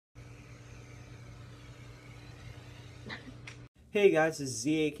Hey guys, this is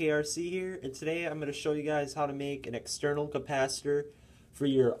Z.A.K here, and today I'm going to show you guys how to make an external capacitor for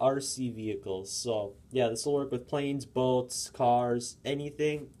your RC vehicles. So yeah, this will work with planes, boats, cars,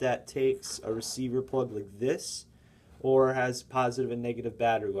 anything that takes a receiver plug like this or has positive and negative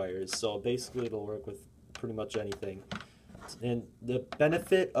battery wires. So basically it'll work with pretty much anything. And the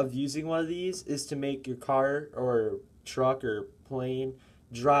benefit of using one of these is to make your car or truck or plane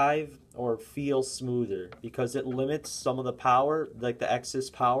drive or feel smoother, because it limits some of the power, like the excess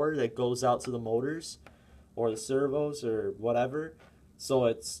power that goes out to the motors or the servos or whatever. So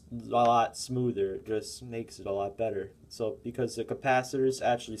it's a lot smoother. It just makes it a lot better. So because the capacitors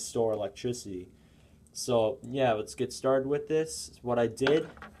actually store electricity. So yeah, let's get started with this. What I did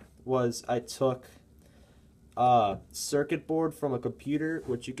was I took circuit board from a computer,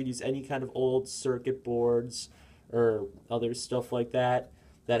 which you could use any kind of old circuit boards or other stuff like that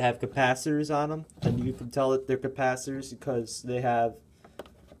have capacitors on them, and you can tell that they're capacitors because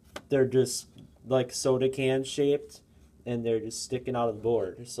they're just like soda can shaped and they're just sticking out of the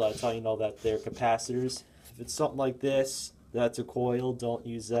board. So that's how you know that they're capacitors. If it's something like this, that's a coil, don't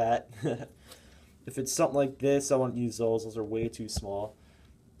use that. If it's something like this, I wouldn't use those are way too small.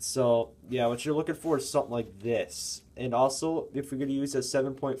 So yeah, what you're looking for is something like this. And also, if you're going to use a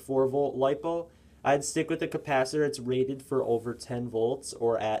 7.4 volt LiPo, I'd stick with the capacitor. It's rated for over 10 volts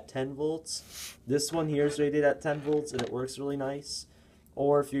or at 10 volts. This one here is rated at 10 volts and it works really nice.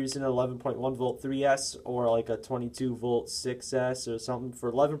 Or if you're using an 11.1 volt 3S or like a 22 volt 6S or something,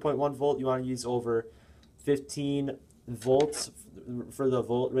 for 11.1 volt you want to use over 15 volts for the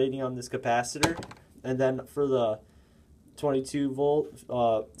volt rating on this capacitor. And then for the 22 volt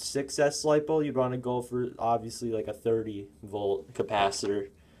 6S LiPo, you'd want to go for obviously like a 30 volt capacitor.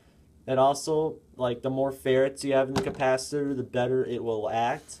 And also, like, the more ferrits you have in the capacitor, the better it will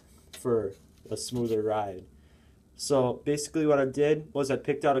act for a smoother ride. So basically what I did was I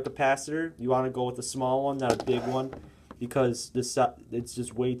picked out a capacitor. You want to go with a small one, not a big one, because it's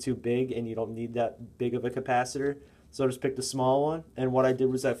just way too big and you don't need that big of a capacitor. So I just picked a small one, and what I did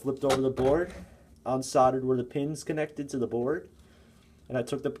was I flipped over the board, unsoldered where the pins connected to the board, and I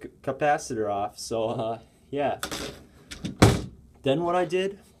took the capacitor off. So yeah. Then what I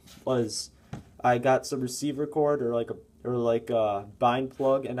did was I got some receiver cord or like a bind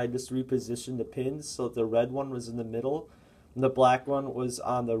plug, and I just repositioned the pins so the red one was in the middle and the black one was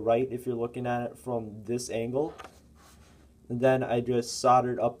on the right if you're looking at it from this angle. And then I just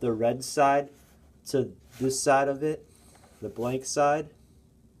soldered up the red side to this side of it, the blank side,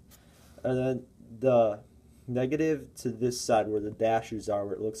 and then the negative to this side where the dashers are,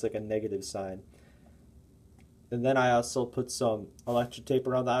 where it looks like a negative sign. And then I also put some electric tape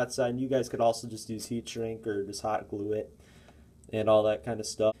around the outside, and you guys could also just use heat shrink or just hot glue it and all that kind of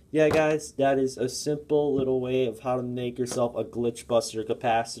stuff. Yeah guys, that is a simple little way of how to make yourself a Glitchbuster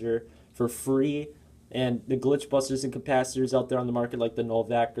capacitor for free. And the Glitchbusters and capacitors out there on the market, like the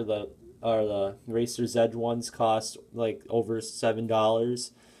Novak or the Racer's Edge ones, cost like over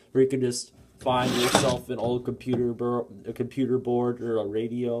 $7, where you can just find yourself an old computer board or a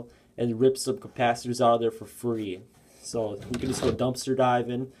radio and rip some capacitors out of there for free. So you can just go dumpster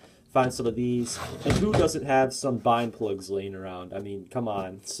diving, find some of these. And who doesn't have some bind plugs laying around? I mean, come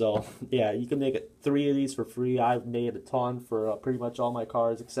on. So yeah, you can make 3 of these for free. I've made a ton for pretty much all my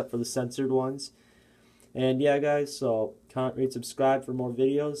cars except for the censored ones. And yeah guys, so comment, rate, subscribe for more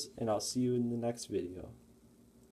videos, and I'll see you in the next video.